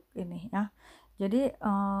 Marduk ini ya. Jadi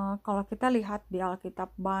kalau kita lihat di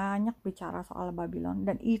Alkitab banyak bicara soal Babylon,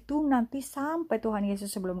 dan itu nanti sampai Tuhan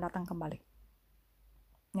Yesus sebelum datang kembali.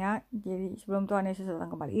 Ya, jadi sebelum Tuhan Yesus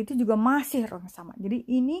datang kembali itu juga masih roh yang sama. Jadi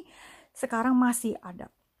ini sekarang masih ada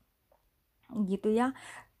gitu ya.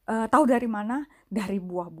 Tahu dari mana? Dari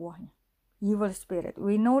buah-buahnya. Evil spirit,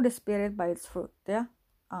 we know the spirit by its fruit ya.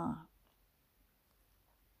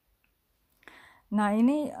 Nah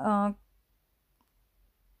ini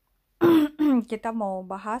kita mau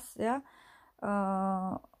bahas ya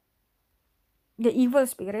the evil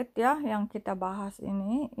spirit ya, yang kita bahas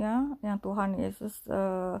ini ya, yang Tuhan Yesus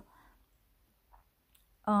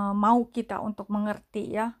mau kita untuk mengerti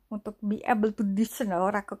ya, untuk be able to discern or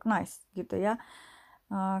recognize gitu ya.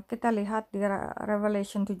 Kita lihat di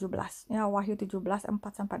Revelation 17 ya, Wahyu 17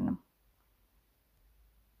 4-6.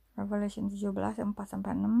 Revelation 17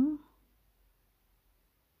 4-6.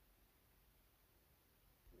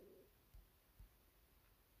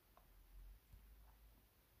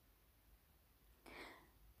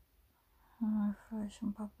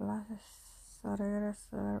 Revelation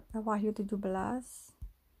 14 Wahyu 17 4-6.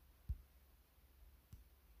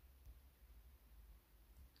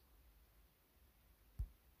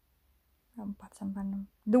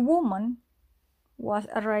 The woman was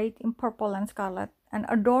arrayed in purple and scarlet, and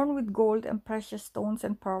adorned with gold and precious stones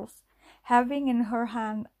and pearls, having in her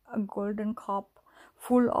hand a golden cup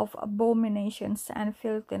full of abominations and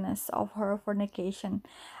filthiness of her fornication,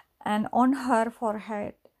 and on her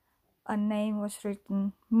forehead a name was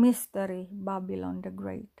written, Mystery, Babylon the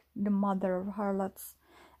Great, the mother of harlots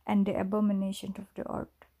and the abomination of the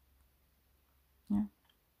earth. Yeah.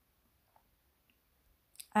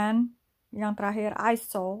 And yang terakhir, I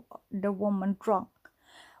saw the woman drunk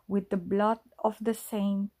with the blood of the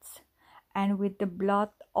saints and with the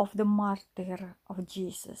blood of the martyr of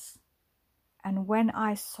Jesus. And when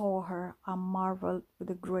I saw her, I marveled with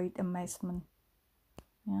a great amazement.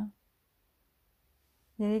 Ya.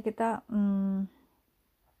 Jadi kita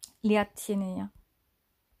lihat sini ya,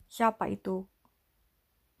 siapa itu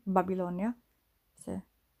Babylon ya,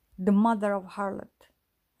 the mother of harlot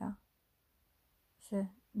ya.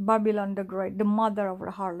 Babylon the Great, the mother of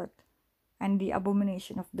the harlot and the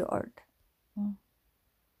abomination of the earth.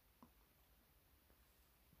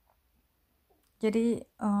 Jadi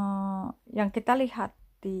yang kita lihat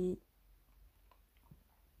di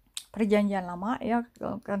Perjanjian Lama ya,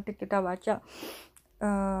 nanti kita baca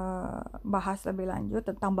bahas lebih lanjut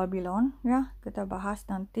tentang Babylon ya, kita bahas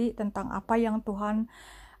nanti tentang apa yang Tuhan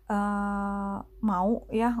mau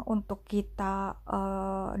ya untuk kita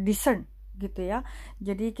discern gitu ya.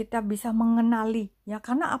 Jadi kita bisa mengenali ya,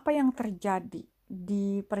 karena apa yang terjadi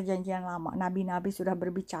di Perjanjian Lama, nabi-nabi sudah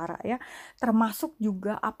berbicara ya, termasuk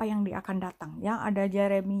juga apa yang akan datang ya. Ada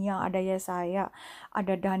Yeremia, ada Yesaya,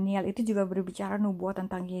 ada Daniel, itu juga berbicara nubuat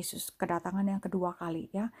tentang Yesus kedatangan yang kedua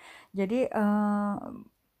kali ya. Jadi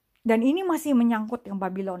dan ini masih menyangkut yang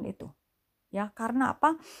Babylon itu ya. Karena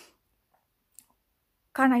apa?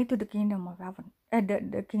 Karena itu the kingdom of heaven,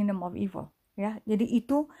 the kingdom of evil ya. Jadi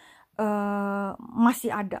itu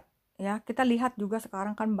masih ada ya. Kita lihat juga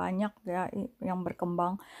sekarang kan banyak ya yang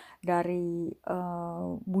berkembang dari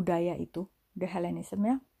budaya itu, the Hellenism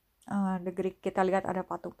ya, the Greek. Kita lihat ada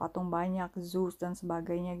patung-patung banyak, Zeus dan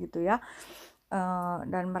sebagainya gitu ya,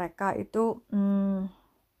 dan mereka itu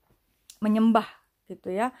menyembah gitu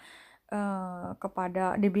ya,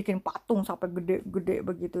 kepada, dibikin patung sampai gede-gede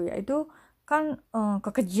begitu ya. Itu kan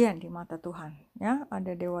kekejian di mata Tuhan ya.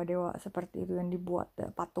 Ada dewa-dewa seperti itu yang dibuat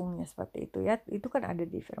patungnya seperti itu ya. Itu kan ada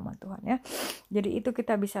di firman Tuhan ya. Jadi itu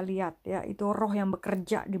kita bisa lihat ya, itu roh yang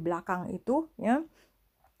bekerja di belakang itu ya.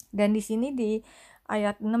 Dan di sini di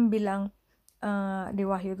ayat 6 bilang, di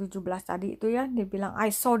Wahyu 17 tadi itu ya, dia bilang,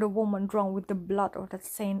 I saw the woman drunk with the blood of the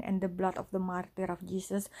saint and the blood of the martyr of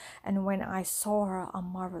Jesus, and when I saw her I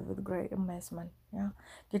marveled with great amazement ya.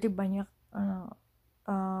 Jadi banyak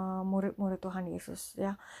murid-murid Tuhan Yesus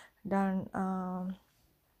ya, dan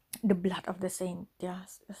the blood of the saint ya,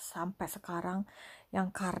 sampai sekarang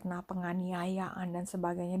yang karena penganiayaan dan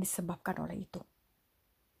sebagainya disebabkan oleh itu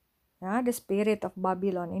ya. The spirit of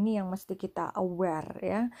Babylon ini yang mesti kita aware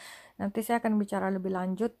ya. Nanti saya akan bicara lebih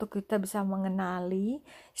lanjut tuh, kita bisa mengenali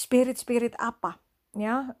spirit-spirit apa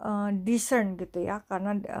ya, discern gitu ya.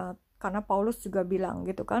 Karena Paulus juga bilang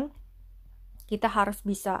gitu kan, kita harus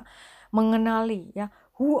bisa mengenali ya,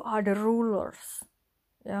 who are the rulers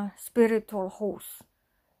ya, spiritual hosts,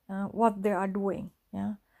 what they are doing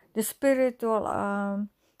ya, the spiritual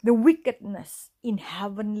the wickedness in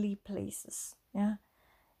heavenly places ya.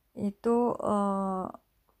 Itu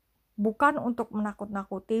bukan untuk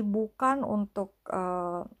menakut-nakuti, bukan untuk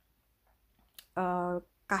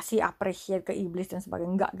kasih appreciate ke iblis dan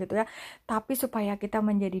sebagainya, enggak gitu ya. Tapi supaya kita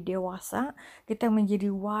menjadi dewasa, kita menjadi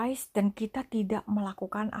wise, dan kita tidak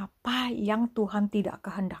melakukan apa yang Tuhan tidak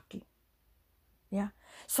kehendaki ya.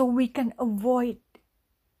 So we can avoid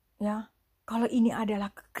ya, kalau ini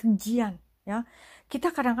adalah kekejian ya.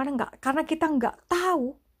 Kita kadang-kadang enggak, karena kita enggak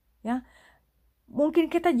tahu ya. Mungkin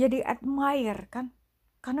kita jadi admire kan,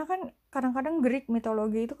 karena kan kadang-kadang Greek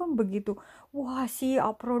mitologi itu kan begitu, wah si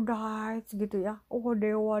Aphrodite gitu ya, oh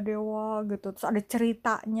dewa-dewa gitu, terus ada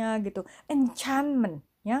ceritanya gitu, enchantment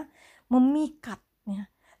ya, memikat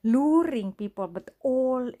ya, luring people, but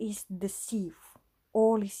all is deceive,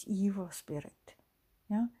 all is evil spirit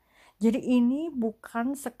ya. Jadi ini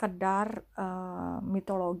bukan sekedar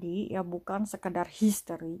mitologi ya, bukan sekedar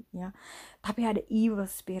history ya, tapi ada evil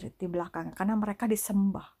spirit di belakang, karena mereka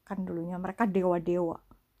disembah kan dulunya, mereka dewa-dewa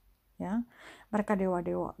ya, mereka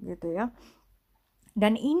dewa-dewa gitu ya.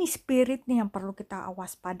 Dan ini spirit nih yang perlu kita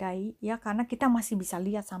waspadai ya, karena kita masih bisa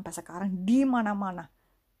lihat sampai sekarang di mana-mana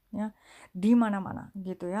ya, di mana-mana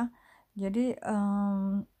gitu ya. Jadi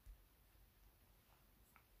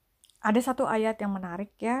ada satu ayat yang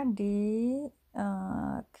menarik ya, di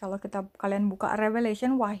kalau kalian buka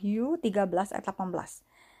Revelation, Wahyu 13 ayat 18.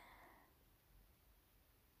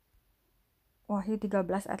 Wahyu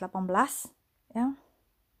 13 ayat 18 ya.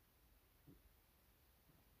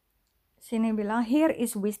 Sini bilang, here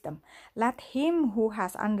is wisdom. Let him who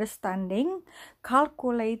has understanding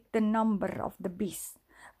calculate the number of the beast,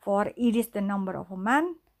 for it is the number of a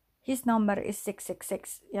man. His number is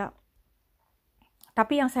 666 ya.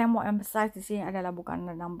 Tapi yang saya mau emphasize di sini adalah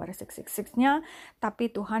bukan number 666-nya, tapi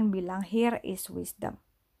Tuhan bilang here is wisdom.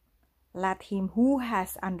 Let him who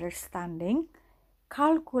has understanding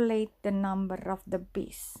calculate the number of the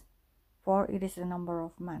beast, for it is the number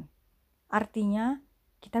of man. Artinya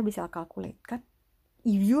kita bisa calculate kan?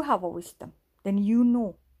 If you have a wisdom, then you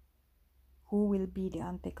know who will be the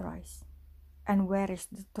Antichrist and where is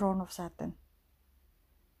the throne of Satan.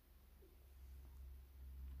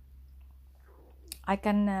 I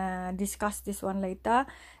can discuss this one later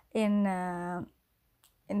in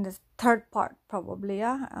the third part probably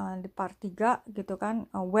ya, di part 3 gitu kan,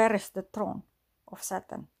 where is the throne of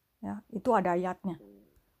Satan ya, itu ada ayatnya.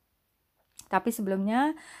 Tapi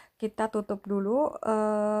sebelumnya kita tutup dulu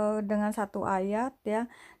dengan satu ayat ya,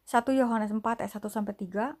 1 Yohanes 4 ayat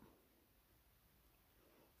 1-3.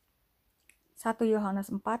 1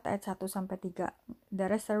 Yohanes 4 ayat 1 sampai 3.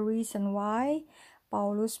 There is a reason why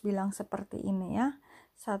Paulus bilang seperti ini ya.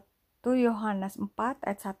 1 Yohanes 4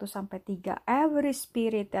 ayat 1 sampai 3. Every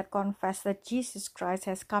spirit that confess that Jesus Christ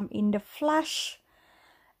has come in the flesh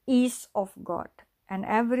is of God. And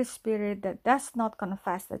every spirit that does not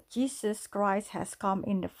confess that Jesus Christ has come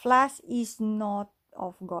in the flesh is not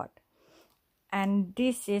of God. And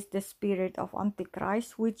this is the spirit of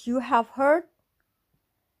Antichrist, which you have heard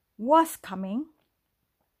was coming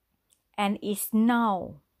and is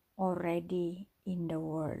now already in the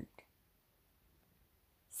world.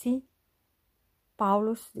 See,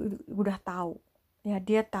 Paulus udah tahu, ya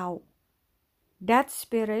dia tahu. That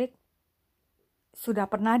spirit sudah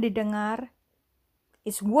pernah didengar,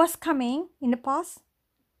 it was coming in the past,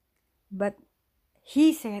 but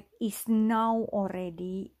he said is now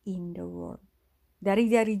already in the world. Dari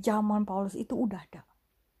zaman Paulus itu udah ada,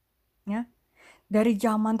 ya. Dari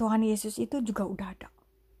zaman Tuhan Yesus itu juga udah ada,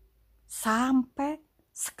 sampai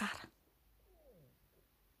sekarang,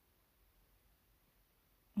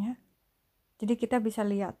 ya. Jadi kita bisa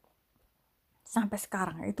lihat sampai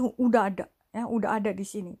sekarang itu udah ada, ya, udah ada di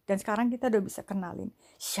sini. Dan sekarang kita udah bisa kenalin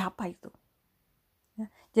siapa itu.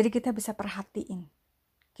 Ya, jadi kita bisa perhatiin.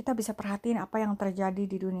 Kita bisa perhatiin apa yang terjadi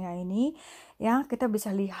di dunia ini, ya. Kita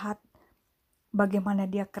bisa lihat bagaimana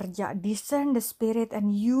dia kerja. Discern the spirit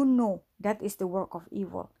and you know that is the work of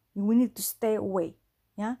evil. We need to stay away,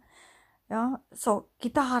 ya. Ya, so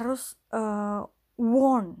kita harus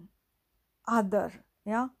warn other,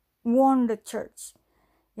 ya. Warn the church,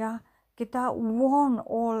 ya. Kita warn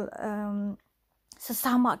all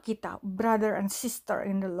sesama kita, brother and sister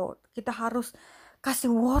in the Lord. Kita harus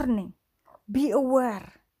kasih warning, be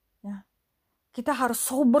aware, ya. Kita harus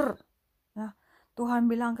sober, ya. Tuhan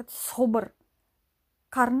bilang kita sober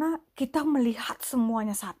karena kita melihat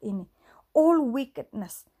semuanya saat ini, all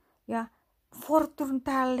wickedness, ya, fortune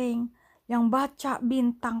telling, yang baca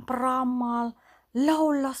bintang, peramal,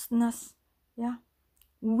 lawlessness, ya.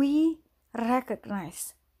 We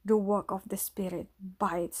recognize the work of the Spirit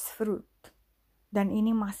by its fruit. Dan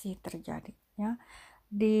ini masih terjadi, ya.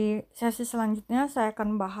 Di sesi selanjutnya saya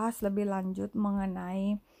akan bahas lebih lanjut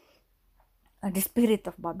mengenai the spirit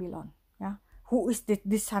of Babylon, ya. Who is the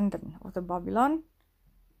descendant of the Babylon?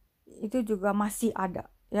 Itu juga masih ada,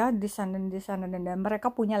 ya, descendant dan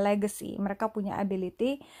mereka punya legacy, mereka punya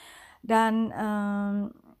ability, dan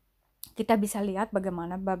kita bisa lihat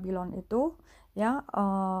bagaimana Babylon itu, ya,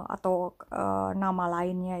 atau nama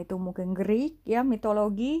lainnya itu mungkin Greek, ya,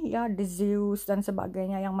 mitologi, ya, the Zeus dan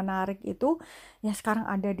sebagainya yang menarik itu, ya, sekarang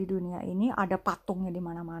ada di dunia ini, ada patungnya di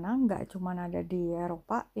mana-mana, nggak cuma ada di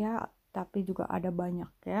Eropa, ya, tapi juga ada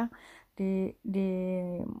banyak, ya, di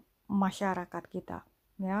masyarakat kita,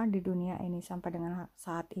 ya, di dunia ini sampai dengan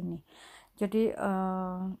saat ini. Jadi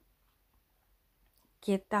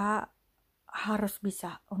kita harus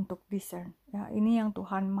bisa untuk discern, ya. Ini yang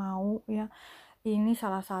Tuhan mau, ya. Ini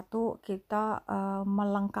salah satu kita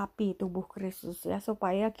melengkapi tubuh Kristus, ya,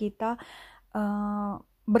 supaya kita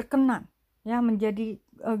berkenan, ya, menjadi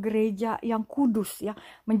gereja yang kudus, ya,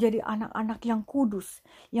 menjadi anak-anak yang kudus,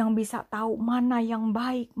 yang bisa tahu mana yang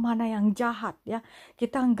baik, mana yang jahat, ya.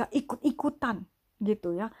 Kita nggak ikut-ikutan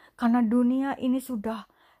gitu, ya, karena dunia ini sudah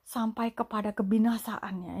sampai kepada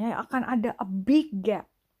kebinasaannya, ya. Akan ada a big gap,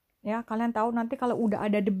 ya. Kalian tahu nanti kalau udah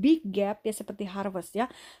ada the big gap, ya, seperti harvest, ya.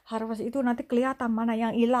 Harvest itu nanti kelihatan mana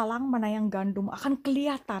yang ilalang, mana yang gandum, akan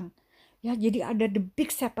kelihatan, ya. Jadi ada the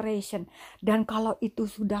big separation, dan kalau itu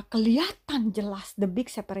sudah kelihatan jelas the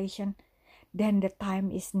big separation, then the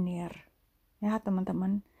time is near, ya,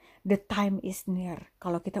 teman-teman. The time is near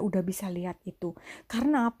kalau kita udah bisa lihat itu.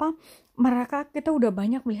 Karena apa? Kita udah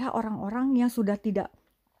banyak melihat orang-orang yang sudah tidak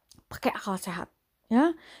pakai akal sehat,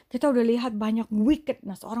 ya. Kita udah lihat banyak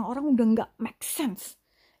wickedness, orang-orang udah nggak make sense,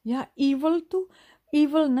 ya.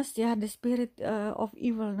 Evilness, ya, the spirit of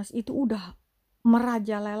evilness itu udah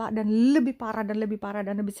merajalela dan lebih parah dan lebih parah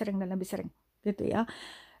dan lebih sering gitu, ya.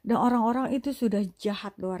 Dan orang-orang itu sudah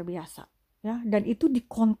jahat luar biasa, ya, dan itu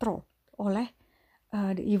dikontrol oleh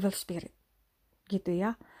the evil spirit, gitu,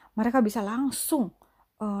 ya. Mereka bisa langsung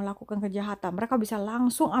lakukan kejahatan, mereka bisa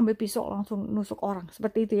langsung ambil pisau, langsung nusuk orang,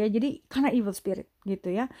 seperti itu, ya. Jadi karena evil spirit,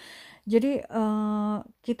 gitu, ya. Jadi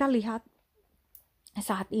kita lihat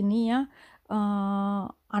saat ini, ya,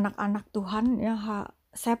 anak-anak Tuhan, ya,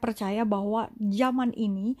 saya percaya bahwa zaman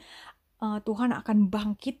ini Tuhan akan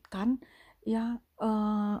bangkitkan, ya,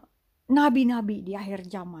 nabi-nabi di akhir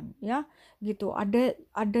zaman, ya, gitu. Ada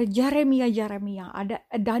Jeremia, ada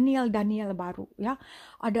Daniel baru, ya,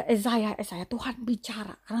 ada Yesaya. Tuhan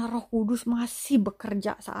bicara karena Roh Kudus masih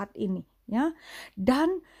bekerja saat ini, ya.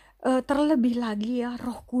 Dan terlebih lagi ya,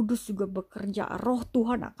 Roh Kudus juga bekerja. Roh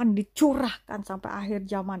Tuhan akan dicurahkan sampai akhir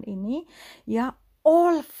zaman ini ya.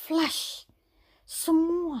 All flesh,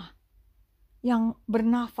 semua yang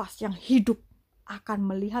bernafas, yang hidup akan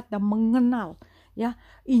melihat dan mengenal ya.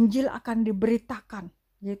 Injil akan diberitakan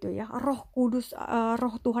gitu ya. Roh Kudus,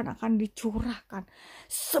 Roh Tuhan akan dicurahkan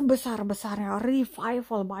sebesar-besarnya.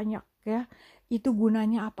 Revival banyak ya. Itu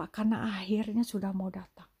gunanya apa? Karena akhirnya sudah mau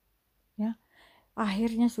datang ya.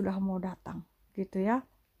 Akhirnya sudah mau datang gitu ya.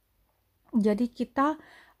 Jadi kita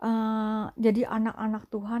jadi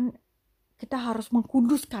anak-anak Tuhan, kita harus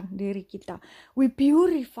mengkuduskan diri kita. We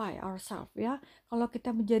purify ourselves ya. Kalau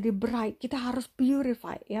kita menjadi bride, kita harus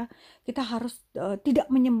purify ya. Kita harus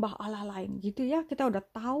tidak menyembah Allah lain gitu ya. Kita udah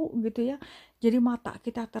tahu gitu ya. Jadi mata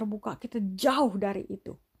kita terbuka, kita jauh dari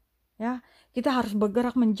itu. Ya, kita harus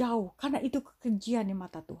bergerak menjauh karena itu kekejian di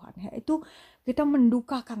mata Tuhan ya. Itu kita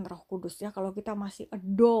mendukakan Roh Kudus ya kalau kita masih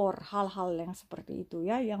adore hal-hal yang seperti itu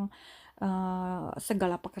ya, yang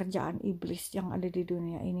segala pekerjaan iblis yang ada di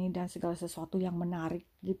dunia ini dan segala sesuatu yang menarik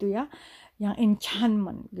gitu ya, yang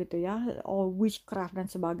enchantment gitu ya, or witchcraft dan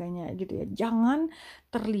sebagainya gitu ya. Jangan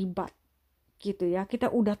terlibat gitu ya. Kita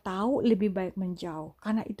udah tahu, lebih baik menjauh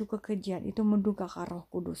karena itu kekejian, itu mendukakan Roh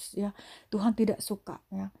Kudus ya. Tuhan tidak suka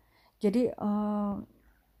ya. Jadi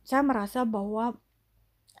saya merasa bahwa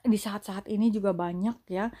di saat-saat ini juga banyak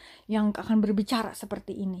ya yang akan berbicara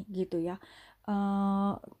seperti ini gitu ya,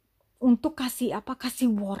 untuk kasih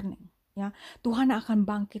warning ya. Tuhan akan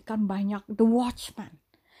bangkitkan banyak the watchman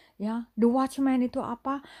ya. The watchman itu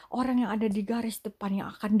apa? Orang yang ada di garis depan, yang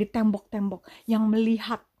akan di tembok-tembok, yang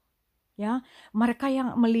melihat ya. Mereka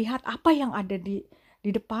yang melihat apa yang ada di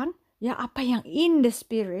depan ya, apa yang in the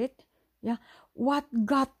spirit ya, what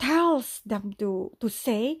God tells them to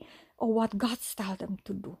say, or what God tells them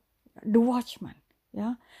to do. The watchman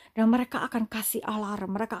ya. Dan mereka akan kasih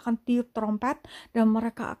alarm, mereka akan tiup trompet, dan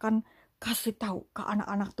mereka akan kasih tahu ke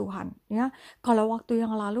anak-anak Tuhan ya. Kalau waktu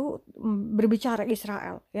yang lalu berbicara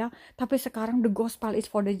Israel ya, tapi sekarang the gospel is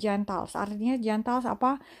for the Gentiles. Artinya Gentiles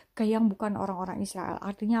apa? Ke yang bukan orang-orang Israel.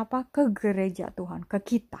 Artinya apa? Ke gereja Tuhan, ke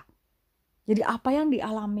kita. Jadi apa yang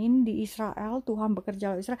dialamin di Israel, Tuhan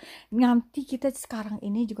bekerja di Israel, nanti kita sekarang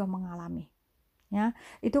ini juga mengalami ya.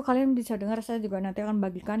 Itu kalian bisa dengar, saya juga nanti akan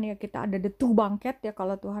bagikan ya. Kita ada the two banquet ya,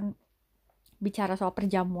 kalau Tuhan bicara soal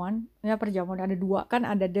perjamuan ya. Perjamuan ada dua kan,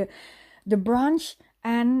 ada the brunch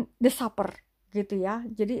and the supper gitu ya.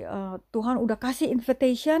 Jadi Tuhan udah kasih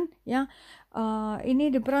invitation ya, ini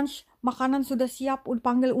the brunch, makanan sudah siap,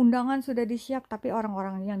 panggil undangan sudah disiap, tapi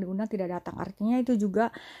orang-orang yang diundang tidak datang. Artinya itu juga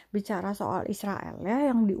bicara soal Israel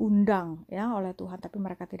ya, yang diundang ya oleh Tuhan tapi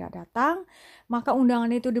mereka tidak datang. Maka undangan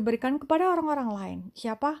itu diberikan kepada orang-orang lain.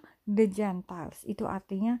 Siapa? The Gentiles. Itu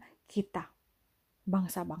artinya kita,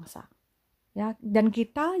 bangsa-bangsa ya. Dan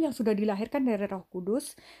kita yang sudah dilahirkan dari Roh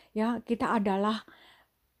Kudus ya, kita adalah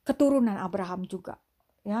keturunan Abraham juga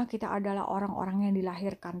ya. Kita adalah orang-orang yang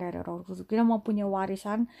dilahirkan dari Roh Kudus. Kita mau punya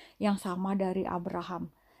warisan yang sama dari Abraham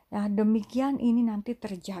ya. Demikian ini nanti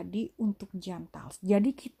terjadi untuk Gentiles.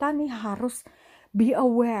 Jadi kita nih harus be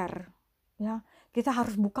aware ya. Kita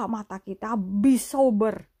harus buka mata kita, be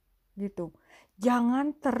sober gitu.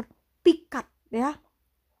 Jangan terpikat ya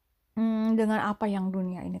dengan apa yang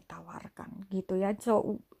dunia ini tawarkan gitu ya.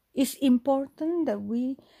 So it's important that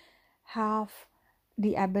we have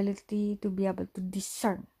the ability to be able to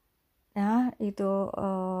discern ya. Itu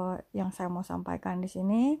yang saya mau sampaikan di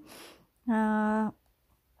sini.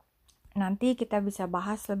 Nanti kita bisa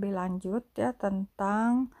bahas lebih lanjut ya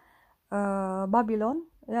tentang Babylon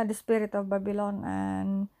ya, the spirit of Babylon,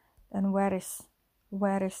 and where is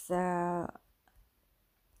the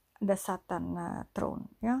Satan throne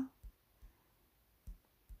ya.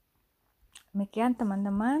 Demikian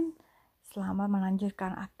teman-teman, selamat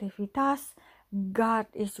melanjutkan aktivitas. God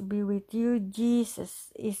is be with you,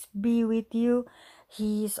 Jesus is be with you.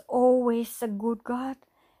 He is always a good God.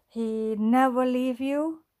 He never leave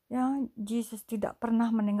you ya. Jesus tidak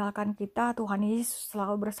pernah meninggalkan kita. Tuhan Yesus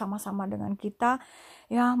selalu bersama-sama dengan kita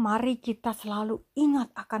ya. Mari kita selalu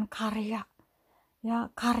ingat akan karya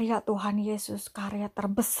Tuhan Yesus, karya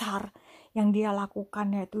terbesar yang dia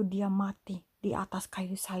lakukan, yaitu dia mati di atas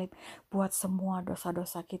kayu salib buat semua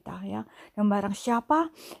dosa-dosa kita ya. Dan barang siapa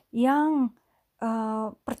yang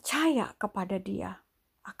percaya kepada dia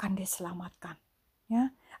akan diselamatkan ya,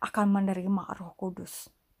 akan menerima Roh Kudus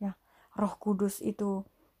ya. Roh Kudus itu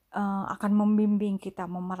akan membimbing kita,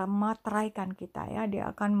 memateraikan kita ya. Dia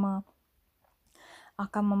akan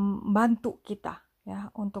membantu kita ya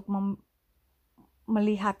untuk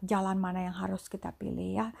melihat jalan mana yang harus kita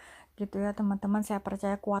pilih ya gitu ya teman-teman. Saya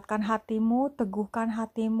percaya, kuatkan hatimu, teguhkan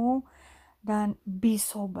hatimu dan be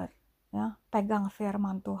sober, ya, pegang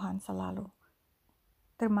firman Tuhan selalu.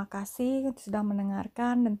 Terima kasih sudah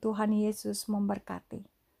mendengarkan dan Tuhan Yesus memberkati.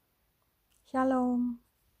 Shalom.